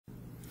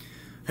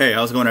Hey,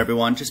 how's it going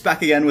everyone? Just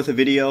back again with a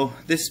video.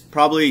 This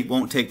probably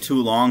won't take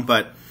too long,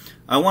 but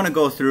I want to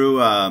go through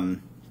a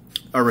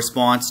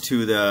response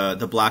to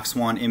the black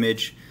swan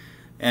image.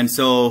 And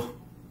so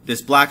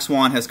this black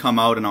swan has come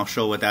out, and I'll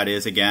show what that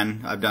is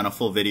again. I've done a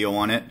full video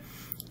on it.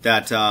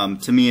 That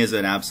to me is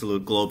an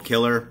absolute globe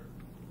killer.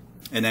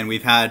 And then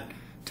we've had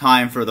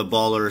time for the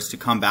ballers to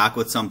come back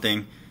with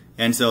something.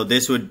 And so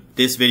this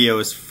video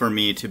is for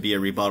me to be a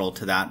rebuttal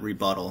to that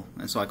rebuttal.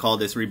 And so I call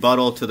this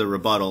rebuttal to the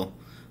rebuttal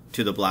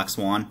to the black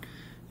swan.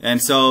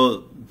 And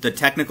so the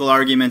technical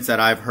arguments that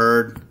I've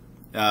heard,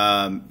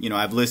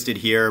 I've listed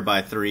here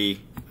by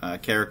three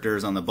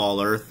characters on the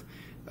ball earth.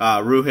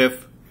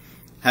 Roohif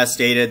has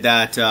stated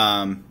that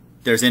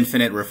there's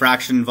infinite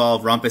refraction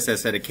involved. Rumpus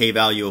has said a K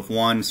value of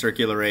 1,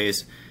 circular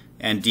rays,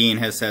 and Dean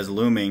has said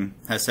looming.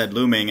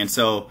 And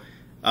so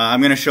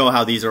I'm going to show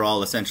how these are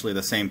all essentially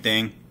the same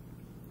thing,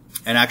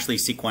 and actually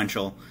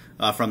sequential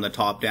from the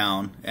top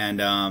down,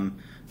 and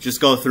just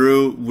go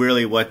through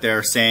really what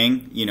they're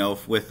saying,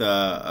 with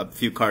a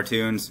few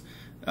cartoons,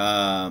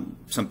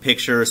 some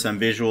pictures, some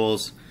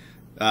visuals,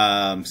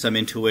 some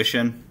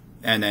intuition,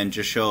 and then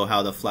just show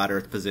how the flat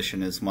earth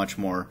position is much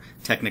more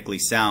technically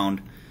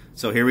sound.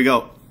 So here we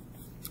go.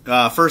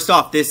 First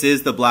off, this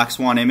is the black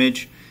swan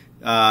image.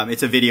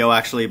 It's a video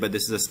actually, but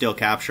this is a still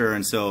capture,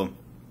 and so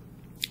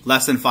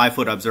less than 5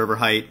 foot observer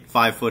height,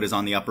 5 foot is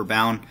on the upper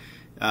bound.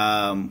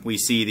 We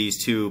see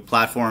these two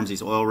platforms,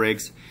 these oil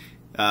rigs,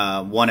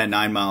 one at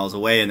 9 miles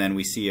away, and then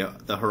we see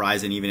the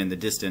horizon even in the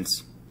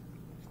distance.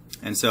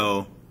 And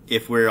so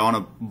if we're on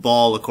a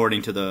ball,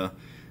 according to the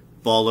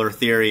baller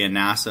theory and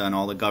NASA and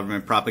all the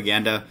government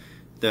propaganda,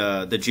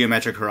 the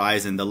geometric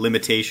horizon, the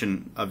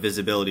limitation of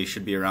visibility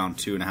should be around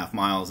 2.5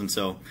 miles. And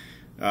so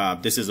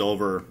this is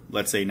over,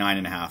 let's say,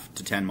 9.5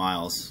 to 10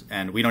 miles.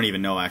 And we don't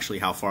even know actually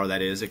how far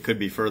that is. It could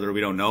be further,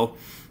 we don't know.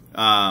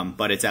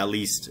 But it's at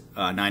least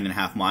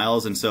 9.5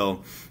 miles. And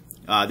so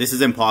this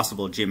is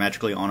impossible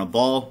geometrically on a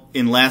ball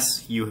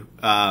unless you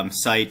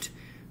cite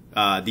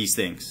these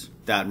things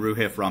that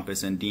Roohif,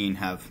 Rumpus, and Dean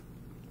have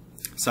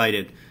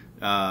cited.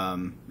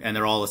 And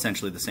they're all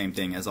essentially the same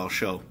thing, as I'll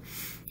show.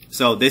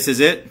 So this is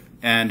it.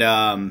 And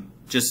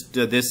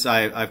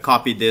I've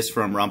copied this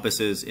from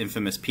Rumpus's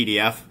infamous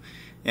PDF.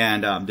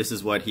 And this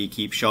is what he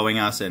keeps showing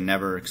us, and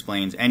never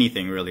explains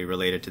anything really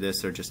related to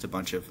this. They're just a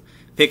bunch of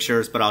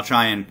pictures, but I'll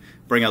try and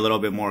bring a little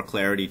bit more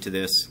clarity to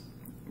this,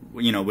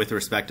 with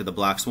respect to the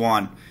black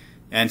swan.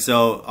 And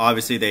so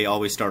obviously they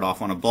always start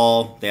off on a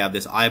ball. They have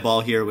this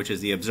eyeball here, which is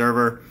the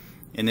observer.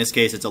 In this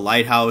case, it's a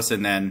lighthouse.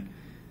 And then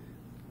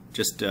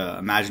just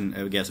imagine,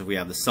 I guess, if we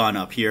have the sun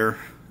up here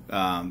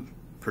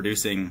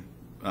producing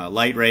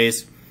light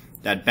rays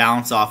that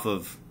bounce off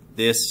of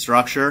this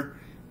structure,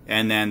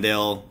 and then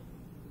they'll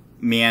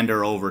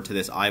meander over to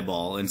this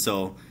eyeball. And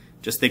so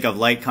just think of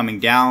light coming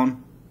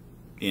down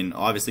in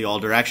obviously all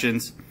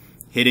directions,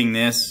 hitting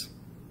this.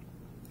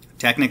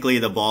 Technically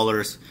the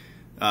ballers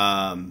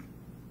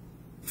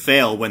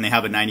fail when they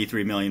have a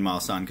 93 million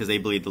mile sun, because they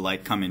believe the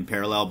light come in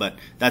parallel, but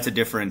that's a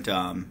different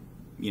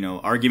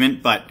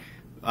argument. But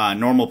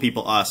normal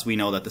people, us, we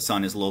know that the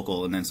sun is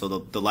local, and then so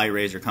the light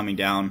rays are coming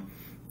down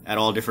at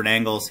all different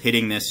angles,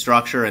 hitting this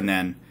structure, and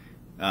then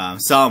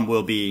some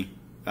will be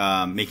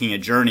making a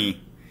journey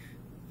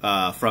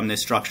from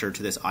this structure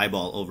to this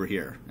eyeball over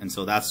here. And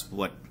so that's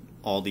what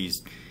all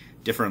these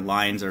different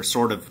lines are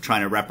sort of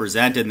trying to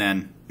represent. And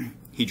then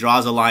he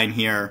draws a line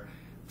here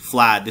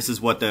flat. This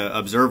is what the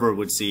observer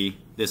would see,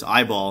 this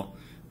eyeball.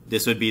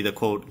 This would be the,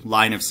 quote,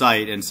 line of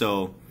sight. And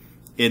so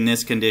in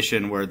this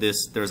condition where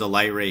there's a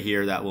light ray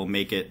here that will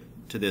make it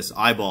to this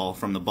eyeball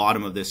from the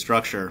bottom of this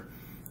structure,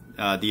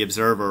 the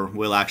observer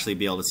will actually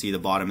be able to see the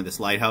bottom of this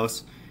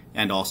lighthouse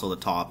and also the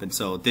top. And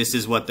so this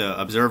is what the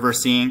observer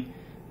is seeing,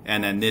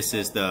 and then this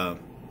is the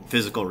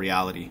physical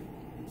reality.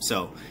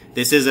 So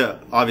this is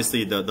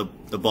obviously the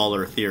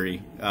baller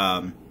theory.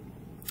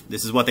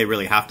 This is what they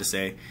really have to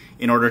say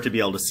in order to be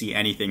able to see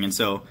anything. And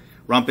so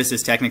Rumpus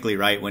is technically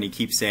right when he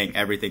keeps saying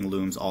everything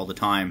looms all the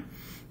time.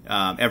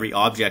 Every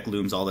object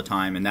looms all the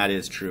time, and that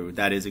is true.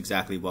 That is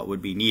exactly what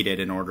would be needed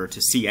in order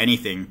to see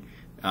anything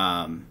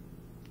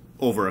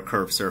over a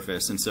curved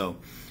surface. And so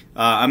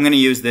I'm going to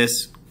use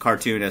this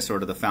cartoon as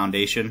sort of the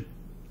foundation.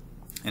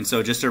 And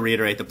so just to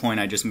reiterate the point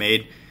I just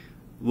made,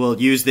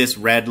 we'll use this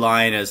red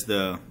line as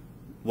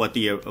what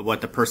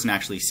the person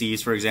actually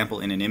sees. For example,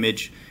 in an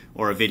image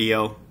or a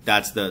video,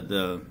 that's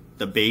the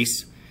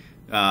base,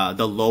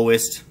 the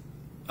lowest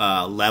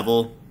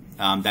level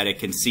that it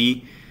can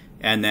see,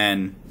 and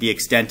then the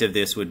extent of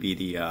this would be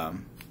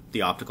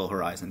the optical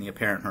horizon, the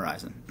apparent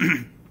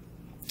horizon.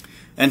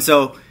 And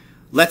so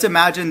let's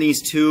imagine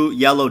these two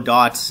yellow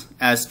dots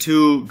as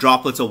two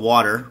droplets of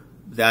water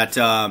that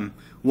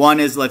one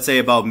is, let's say,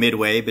 about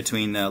midway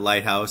between the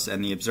lighthouse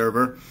and the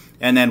observer,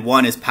 and then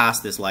one is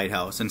past this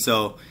lighthouse. And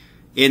so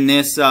in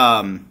this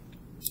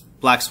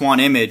black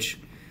swan image,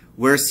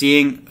 we're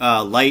seeing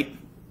light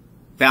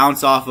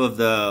bounce off of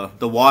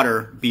the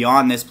water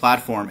beyond this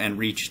platform and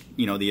reach,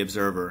 the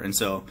observer. And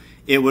so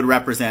it would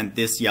represent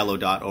this yellow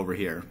dot over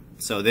here.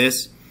 So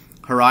this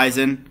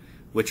horizon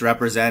which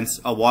represents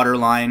a water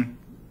line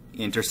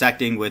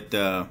intersecting with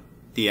the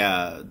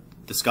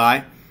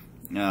sky,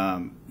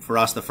 for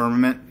us the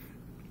firmament.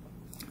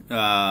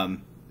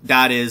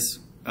 That is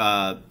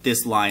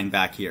this line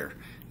back here,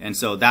 and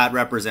so that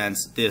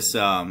represents this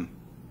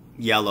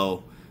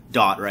yellow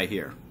dot right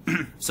here.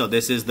 So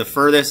this is the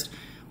furthest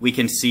we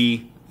can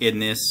see in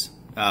this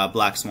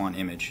black swan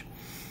image.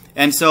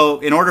 And so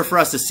in order for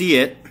us to see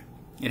it,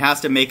 it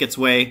has to make its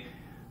way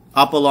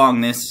up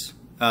along this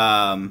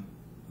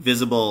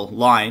visible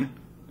line,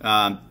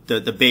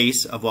 the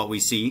base of what we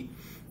see.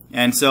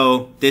 And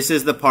so this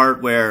is the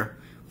part where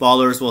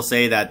ballers will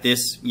say that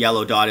this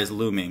yellow dot is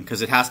looming,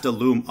 because it has to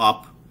loom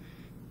up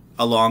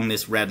along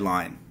this red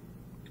line.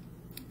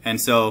 And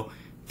so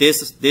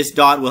this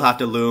dot will have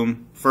to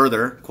loom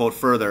further, quote,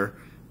 further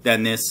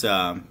than this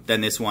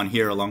one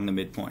here along the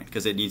midpoint,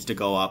 because it needs to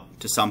go up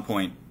to some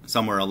point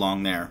somewhere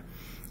along there.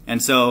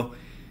 And so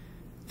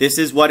this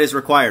is what is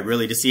required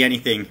really to see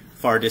anything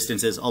far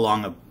distances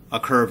along a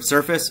curved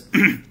surface.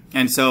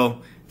 And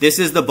so this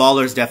is the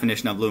baller's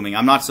definition of looming.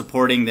 I'm not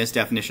supporting this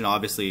definition,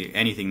 obviously,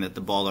 anything that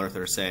the ball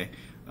earthers say.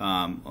 You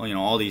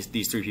know, all these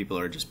three people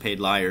are just paid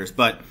liars.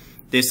 But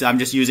this, I'm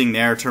just using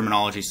their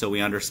terminology so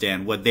we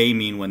understand what they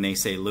mean when they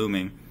say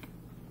looming.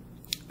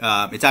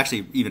 It's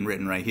actually even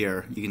written right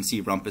here. You can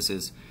see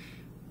Rumpus's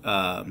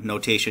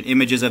notation.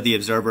 Images of the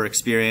observer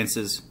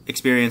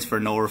experience for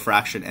no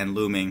refraction and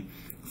looming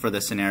for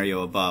the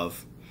scenario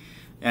above.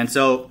 And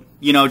so,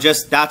 you know,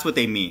 just that's what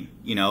they mean.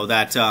 You know,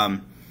 that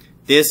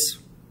this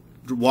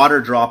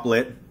water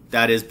droplet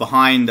that is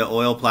behind the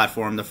oil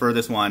platform, the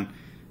furthest one,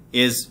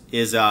 is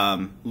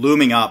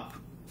looming up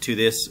to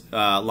this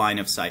line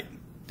of sight,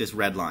 this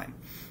red line.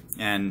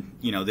 And,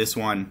 you know, this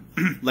one,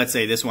 let's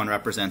say this one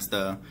represents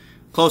the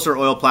closer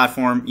oil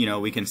platform, you know,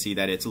 we can see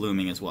that it's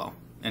looming as well.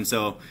 And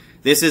so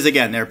this is,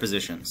 again, their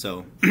position.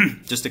 So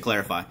just to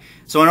clarify.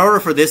 So in order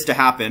for this to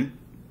happen,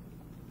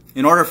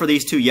 in order for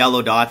these two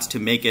yellow dots to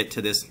make it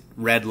to this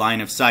red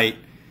line of sight,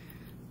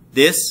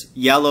 this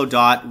yellow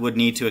dot would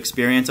need to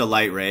experience a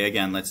light ray.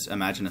 Again, let's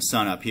imagine a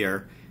sun up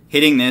here,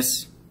 hitting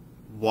this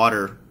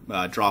water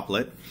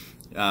droplet,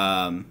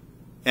 and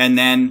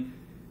then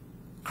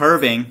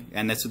curving,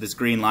 and that's this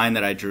green line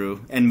that I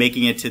drew, and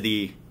making it to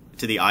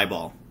the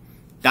eyeball.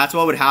 That's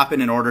what would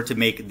happen in order to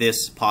make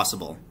this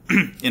possible,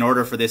 in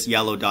order for this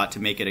yellow dot to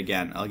make it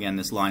again,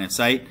 this line of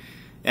sight.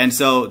 And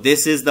so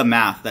this is the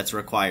math that's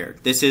required.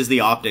 This is the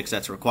optics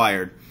that's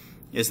required,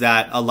 is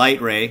that a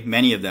light ray,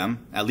 many of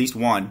them, at least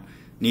one,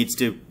 needs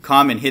to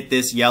come and hit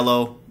this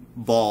yellow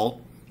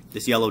ball,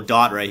 this yellow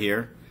dot right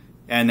here,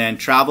 and then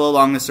travel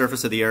along the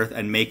surface of the earth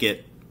and make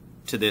it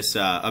to this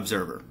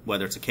observer,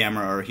 whether it's a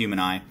camera or a human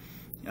eye.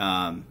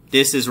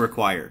 This is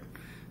required.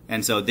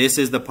 And so this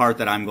is the part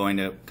that I'm going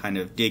to kind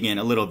of dig in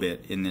a little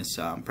bit in this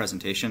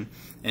presentation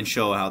and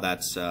show how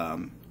that's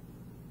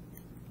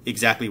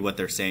exactly what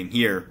they're saying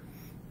here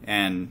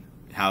and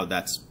how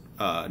that's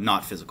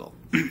not physical.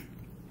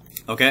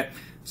 Okay,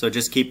 so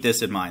just keep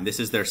this in mind.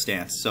 This is their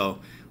stance. So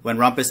when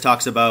Rumpus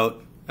talks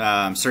about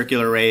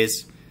circular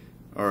rays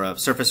or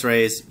surface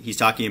rays, he's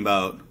talking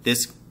about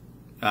this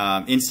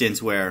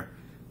instance where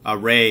a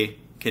ray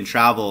can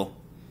travel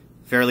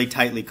fairly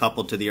tightly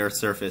coupled to the Earth's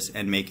surface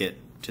and make it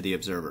to the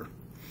observer.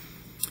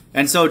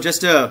 And so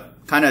just to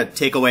kind of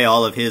take away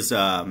all of his,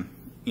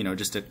 you know,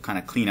 just to kind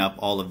of clean up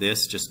all of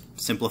this, just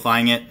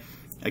simplifying it,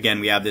 again,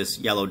 we have this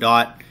yellow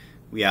dot.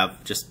 We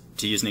have, just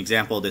to use an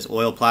example, this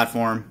oil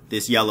platform.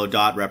 This yellow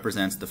dot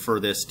represents the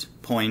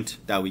furthest point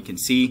that we can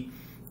see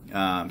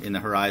in the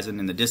horizon,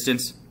 in the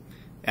distance.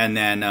 And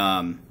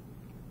then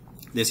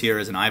this here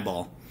is an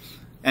eyeball.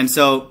 And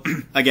so,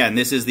 again,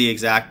 this is the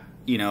exact,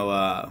 you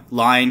know,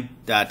 line,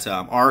 that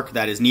arc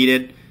that is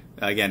needed.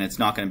 Again, it's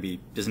not going to be,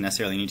 doesn't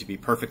necessarily need to be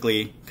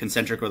perfectly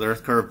concentric with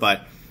Earth curve,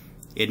 but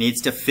it needs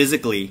to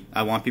physically,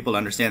 I want people to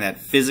understand that,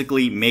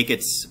 physically make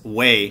its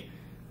way,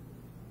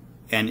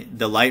 and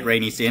the light ray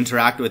needs to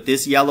interact with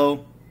this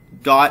yellow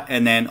dot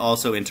and then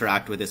also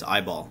interact with this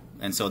eyeball.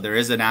 And so there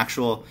is an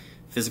actual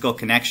physical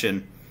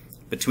connection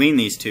between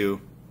these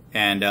two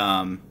and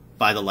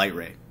by the light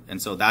ray.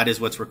 And so that is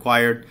what's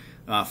required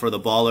for the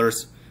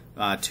ballers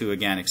to,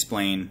 again,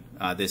 explain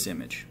this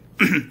image.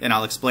 And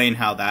I'll explain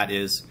how that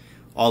is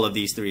all of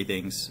these three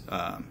things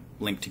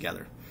linked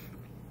together.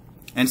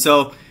 And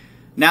so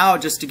now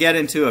just to get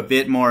into a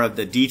bit more of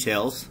the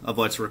details of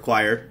what's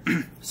required.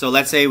 So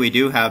let's say we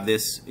do have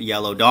this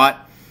yellow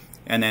dot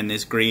and then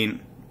this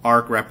green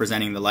arc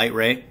representing the light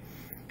ray.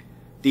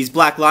 These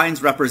black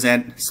lines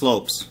represent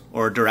slopes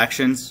or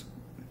directions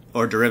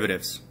or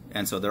derivatives.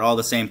 And so they're all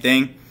the same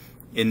thing.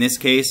 In this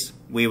case,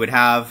 we would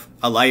have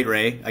a light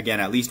ray, again,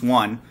 at least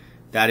one,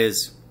 that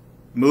is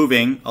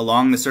moving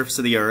along the surface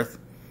of the Earth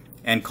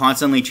and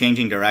constantly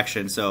changing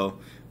direction. So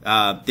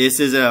this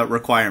is a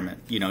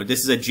requirement. You know, this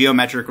is a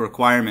geometric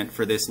requirement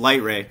for this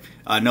light ray.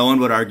 No one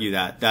would argue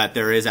that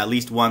there is at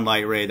least one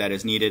light ray that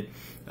is needed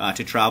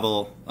to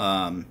travel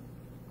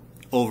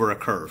over a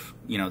curve.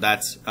 You know,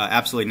 that's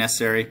absolutely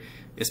necessary,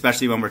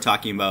 especially when we're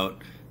talking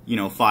about, you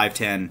know, 5,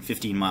 10,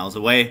 15 miles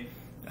away.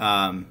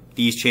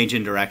 these change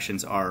in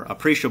directions are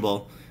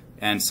appreciable.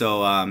 And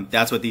so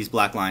that's what these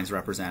black lines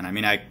represent. I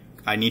mean,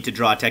 I need to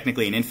draw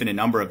technically an infinite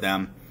number of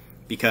them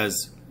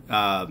because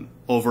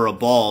over a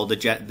ball,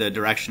 the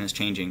direction is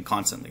changing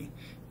constantly.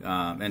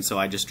 And so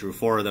I just drew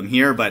 4 of them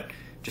here, but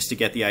just to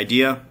get the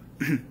idea,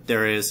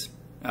 there is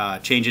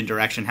change in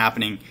direction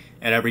happening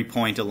at every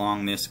point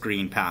along this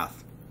green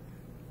path.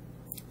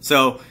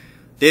 So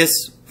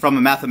this, from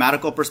a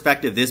mathematical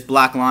perspective, this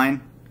black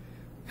line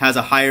has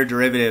a higher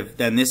derivative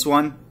than this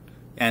one,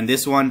 and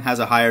this one has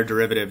a higher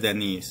derivative than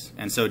these.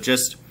 And so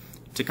just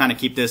to kind of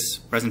keep this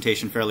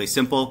presentation fairly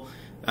simple,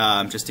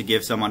 just to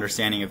give some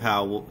understanding of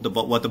how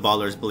what the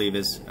ballers believe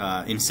is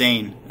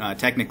insane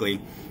technically,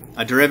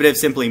 a derivative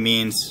simply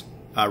means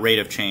rate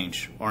of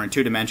change, or in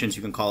 2 dimensions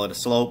you can call it a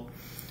slope.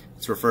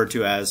 It's referred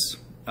to as,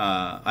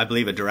 I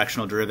believe, a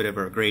directional derivative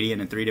or a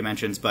gradient in 3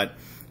 dimensions. But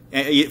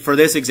for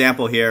this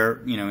example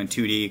here, you know, in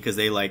 2D, because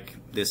they like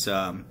this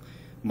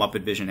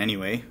Muppet vision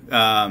anyway,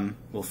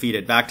 we'll feed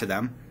it back to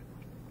them.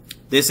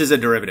 This is a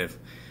derivative.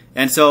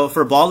 And so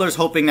for ballers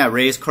hoping that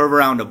rays curve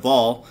around a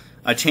ball,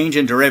 a change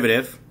in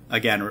derivative,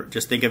 again,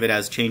 just think of it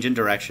as change in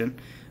direction,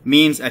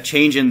 means a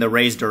change in the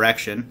ray's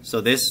direction.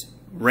 So this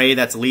ray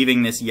that's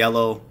leaving this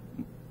yellow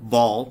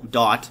ball,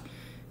 dot,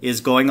 is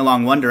going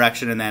along one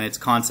direction, and then it's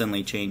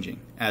constantly changing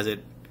as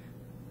it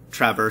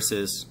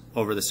traverses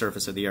over the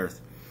surface of the Earth.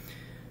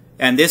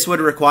 And this would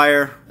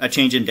require a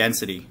change in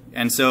density.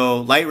 And so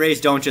light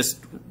rays don't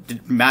just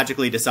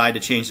magically decide to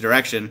change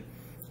direction.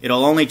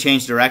 It'll only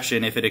change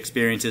direction if it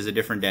experiences a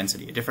different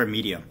density, a different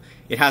medium.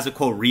 It has a,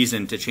 quote,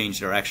 reason to change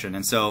direction.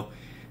 And so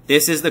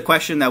this is the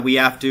question that we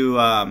have to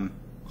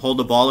hold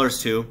the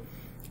ballers to.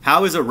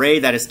 How is a ray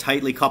that is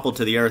tightly coupled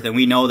to the Earth, and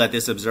we know that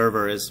this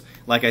observer is,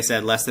 like I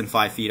said, less than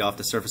 5 feet off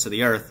the surface of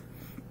the Earth,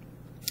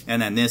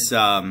 and then this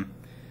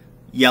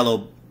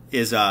yellow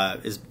is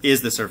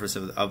the surface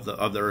of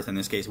the Earth, in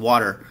this case,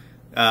 water.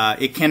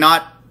 It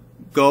cannot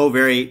go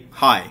very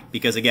high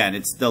because, again,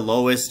 it's the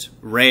lowest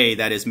ray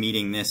that is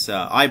meeting this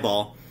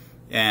eyeball,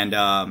 and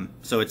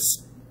so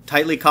it's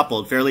tightly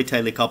coupled, fairly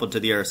tightly coupled to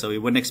the Earth. So we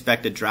wouldn't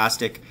expect a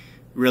drastic,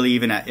 really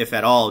even if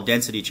at all,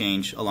 density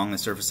change along the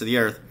surface of the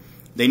Earth.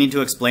 They need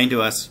to explain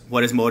to us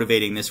what is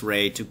motivating this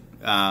ray to,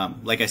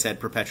 like I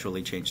said,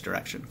 perpetually change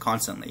direction,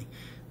 constantly,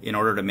 in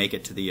order to make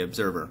it to the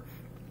observer.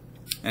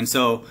 And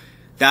so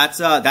that's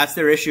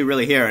their issue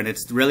really here, and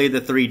it's really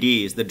the 3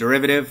 Ds. The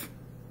derivative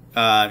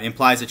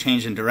implies a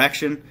change in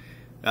direction.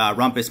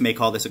 Rumpus may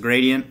call this a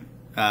gradient,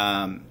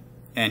 and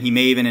he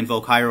may even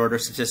invoke higher order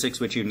statistics,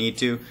 which you need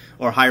to,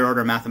 or higher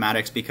order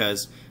mathematics,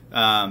 because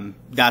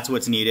that's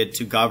what's needed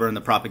to govern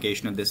the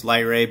propagation of this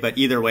light ray. But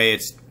either way,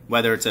 it's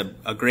whether it's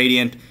a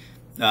gradient,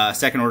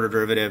 second order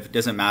derivative,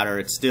 doesn't matter.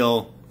 It's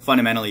still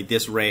fundamentally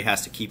this ray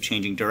has to keep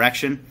changing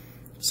direction.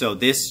 So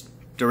this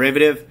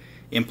derivative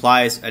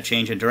implies a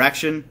change in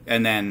direction,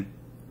 and then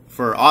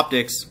for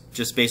optics,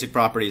 just basic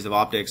properties of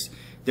optics,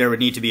 there would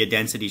need to be a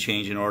density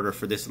change in order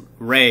for this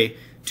ray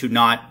to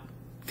not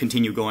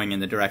continue going in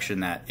the direction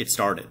that it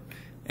started.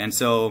 And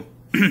so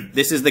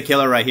this is the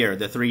killer right here,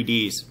 the 3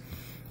 Ds.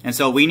 And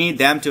so we need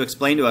them to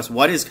explain to us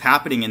what is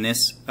happening in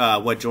this,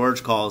 what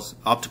George calls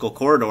optical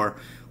corridor.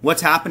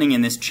 What's happening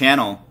in this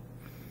channel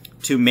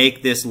to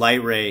make this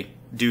light ray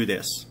do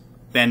this,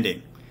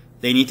 bending?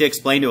 They need to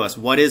explain to us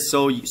what is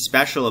so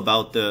special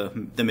about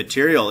the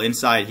material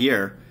inside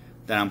here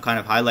that I'm kind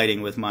of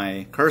highlighting with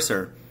my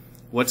cursor.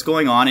 What's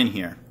going on in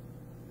here?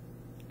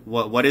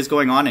 What is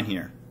going on in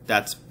here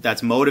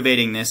that's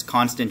motivating this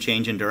constant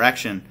change in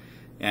direction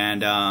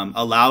and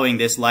allowing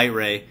this light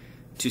ray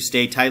to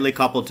stay tightly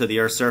coupled to the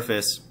Earth's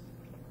surface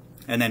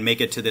and then make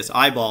it to this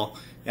eyeball,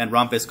 and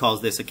Rumpus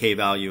calls this a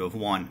k-value of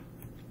 1.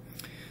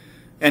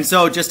 And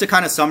so just to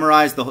kind of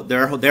summarize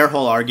their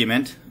whole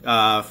argument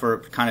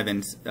for kind of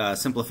in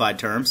simplified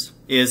terms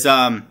is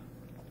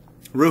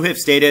Roohif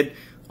stated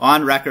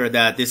on record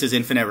that this is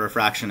infinite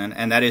refraction,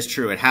 and that is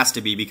true. It has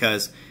to be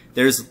because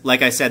there's,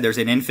 like I said, there's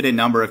an infinite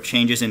number of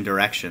changes in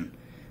direction.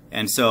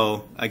 And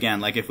so again,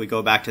 like if we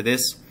go back to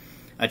this,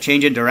 a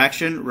change in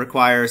direction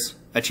requires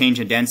a change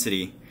in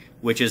density,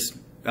 which is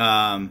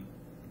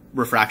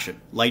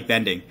refraction, light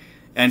bending.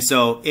 And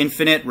so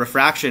infinite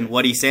refraction,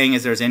 what he's saying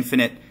is there's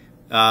infinite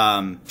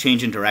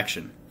change in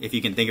direction, if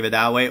you can think of it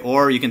that way,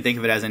 or you can think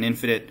of it as an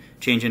infinite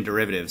change in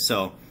derivative.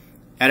 So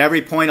at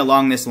every point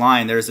along this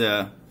line, there's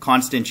a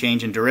constant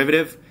change in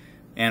derivative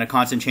and a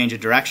constant change in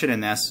direction,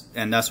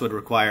 and thus would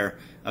require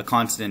a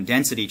constant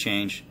density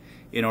change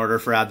in order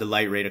for the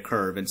light ray to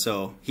curve. And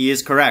so he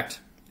is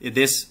correct. In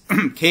this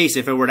case,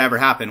 if it were to ever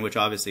happen, which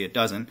obviously it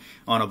doesn't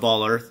on a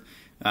ball Earth,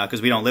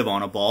 because we don't live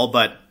on a ball,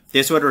 but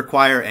this would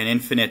require an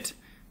infinite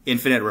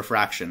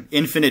refraction,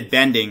 infinite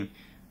bending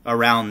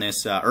around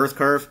this Earth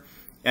curve,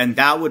 and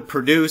that would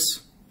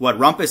produce what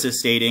Rumpus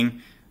is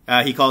stating.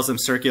 He calls them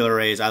circular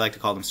rays. I like to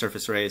call them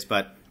surface rays,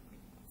 but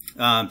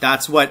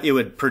that's what it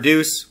would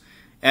produce.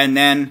 And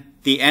then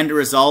the end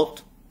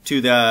result to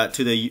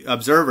the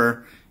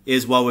observer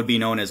is what would be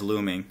known as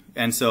looming.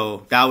 And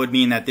so that would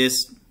mean that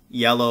this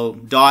yellow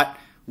dot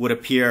would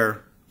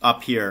appear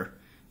up here,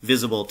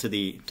 visible to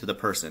the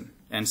person.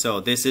 And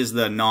so this is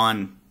the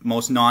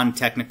most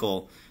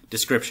non-technical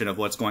description of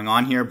what's going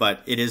on here,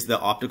 but it is the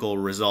optical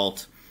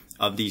result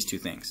of these two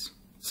things.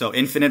 So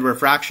infinite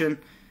refraction,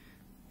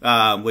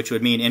 which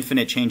would mean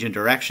infinite change in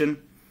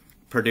direction,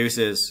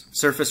 produces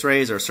surface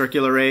rays or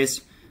circular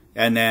rays,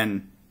 and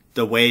then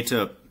the way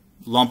to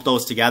lump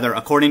those together,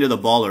 according to the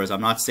ballers,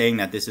 I'm not saying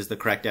that this is the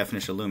correct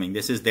definition of looming.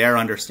 This is their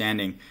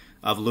understanding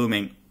of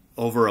looming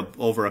over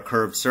a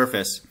curved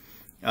surface.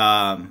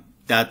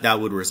 That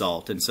would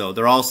result. And so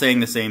they're all saying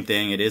the same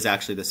thing. It is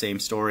actually the same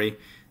story.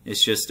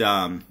 It's just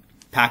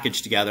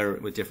packaged together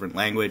with different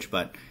language,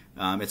 but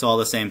it's all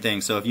the same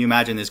thing. So if you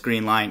imagine this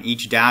green line,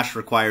 each dash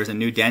requires a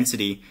new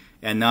density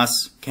and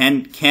thus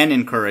can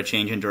incur a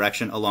change in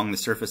direction along the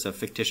surface of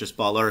fictitious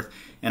ball Earth.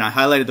 And I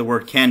highlighted the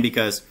word can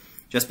because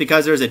just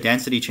because there's a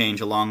density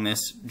change along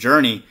this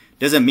journey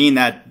doesn't mean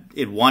that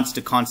it wants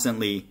to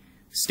constantly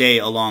stay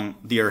along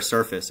the Earth's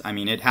surface. I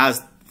mean, it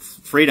has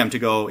freedom to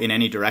go in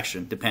any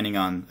direction depending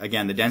on,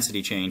 again, the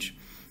density change.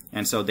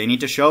 And so they need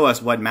to show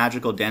us what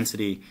magical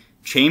density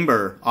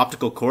chamber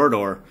optical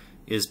corridor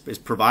is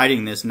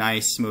providing this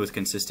nice smooth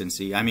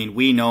consistency. I mean,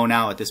 we know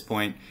now at this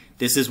point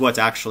this is what's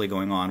actually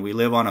going on. We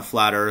live on a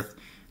flat Earth.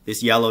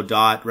 This yellow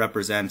dot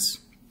represents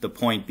the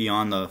point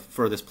beyond the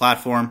furthest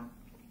platform.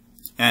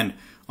 And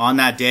on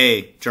that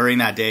day, during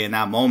that day, in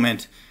that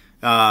moment,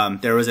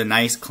 there was a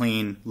nice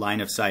clean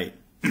line of sight.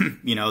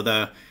 You know,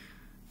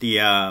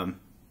 the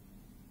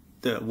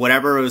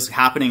whatever was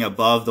happening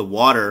above the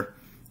water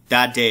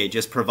that day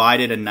just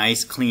provided a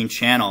nice clean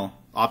channel,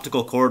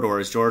 optical corridor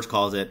as George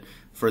calls it,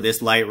 for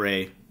this light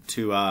ray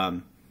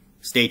to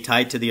stay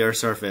tight to the Earth's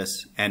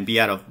surface and be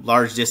at a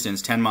large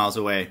distance, 10 miles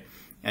away,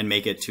 and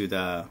make it to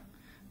the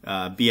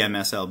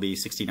BMSLB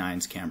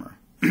 69's camera.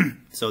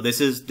 So this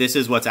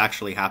is what's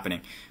actually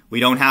happening. We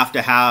don't have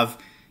to have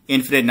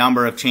infinite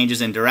number of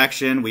changes in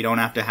direction. We don't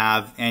have to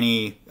have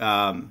any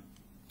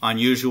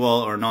unusual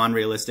or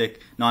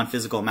non-realistic,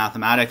 non-physical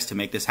mathematics to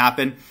make this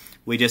happen.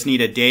 We just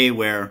need a day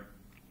where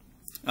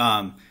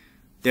along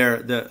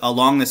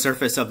the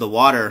surface of the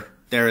water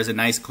there is a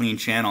nice clean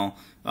channel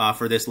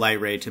for this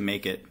light ray to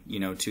make it, you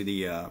know, to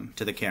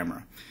the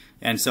camera.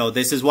 And so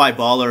this is why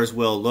ballers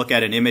will look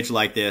at an image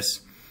like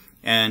this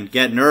and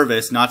get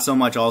nervous, not so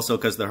much also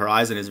because the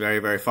horizon is very,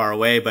 very far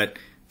away, but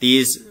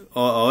these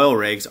oil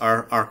rigs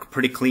are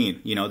pretty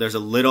clean. You know, there's a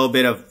little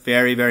bit of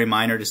very, very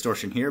minor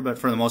distortion here, but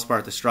for the most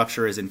part, the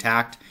structure is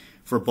intact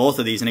for both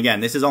of these. And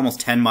again, this is almost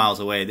 10 miles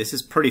away. This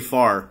is pretty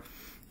far.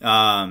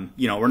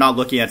 You know, we're not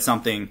looking at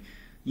something,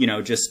 you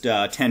know, just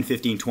 10,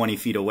 15, 20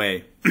 feet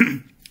away.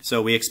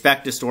 So we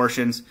expect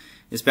distortions,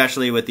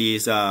 especially with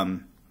these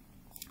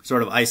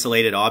sort of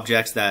isolated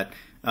objects that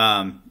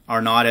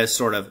are not as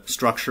sort of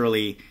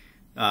structurally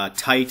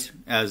tight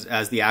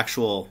as the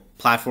actual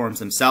platforms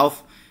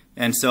themselves.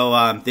 And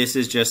so this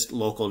is just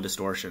local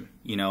distortion,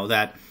 you know,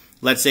 that,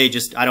 let's say,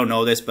 just, I don't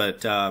know this,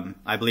 but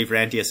I believe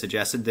Rantia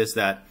suggested this,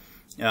 that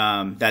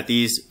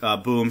these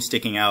booms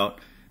sticking out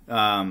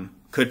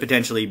could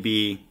potentially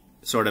be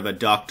sort of a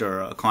duct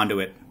or a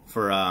conduit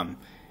for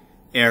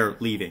air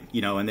leaving,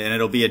 you know, and then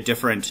it'll be a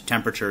different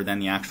temperature than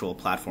the actual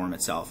platform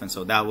itself. And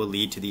so that will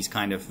lead to these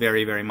kind of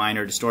very, very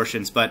minor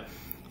distortions. But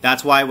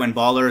that's why when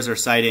ballers are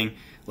citing,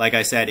 like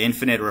I said,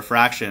 infinite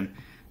refraction,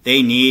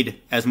 they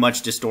need as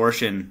much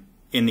distortion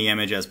in the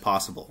image as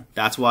possible.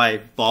 That's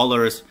why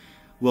ballers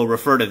will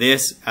refer to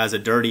this as a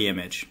dirty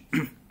image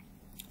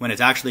when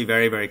it's actually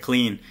very, very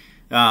clean.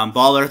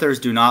 Ball earthers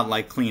do not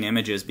like clean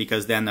images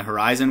because then the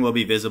horizon will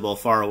be visible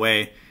far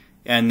away,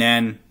 and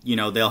then, you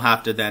know, they'll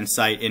have to then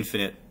cite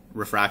infinite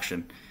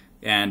refraction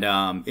and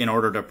in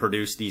order to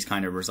produce these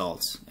kind of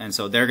results. And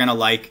so they're going to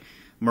like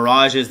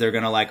mirages, they're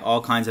going to like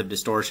all kinds of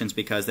distortions,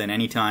 because then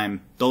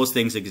anytime those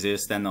things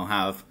exist, then they'll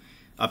have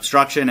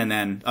obstruction, and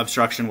then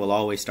obstruction will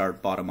always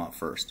start bottom up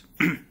first.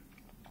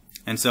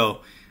 And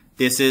so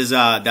this is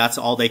that's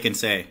all they can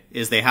say,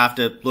 is they have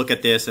to look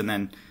at this and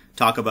then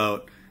talk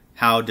about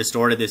how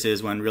distorted this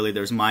is, when really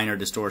there's minor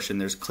distortion.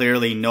 There's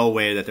clearly no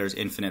way that there's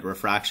infinite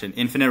refraction.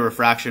 Infinite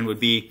refraction would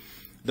be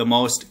the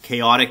most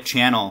chaotic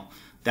channel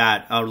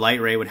that a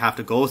light ray would have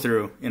to go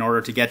through in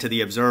order to get to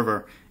the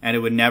observer, and it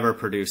would never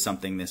produce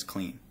something this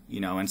clean, you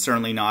know, and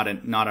certainly not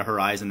a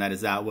horizon that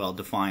is that well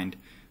defined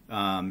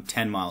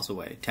 10 miles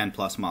away, 10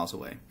 plus miles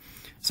away.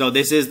 So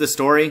this is the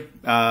story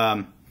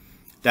that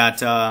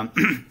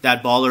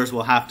ballers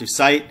will have to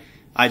cite.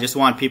 I just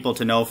want people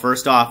to know,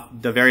 first off,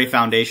 the very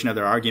foundation of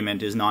their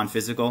argument is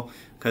non-physical,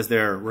 because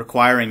they're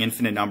requiring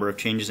infinite number of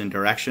changes in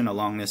direction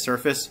along this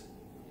surface,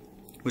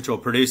 which will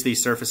produce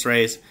these surface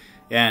rays.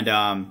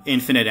 And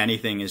infinite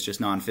anything is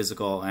just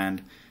non-physical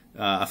and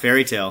a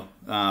fairy tale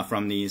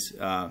from these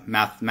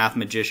math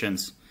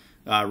magicians,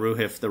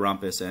 Roohif,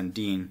 TheRumpus, and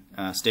Dean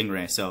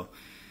StingRay. So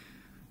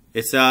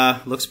it's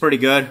looks pretty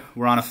good.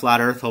 We're on a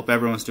flat Earth. Hope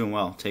everyone's doing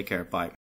well. Take care. Bye.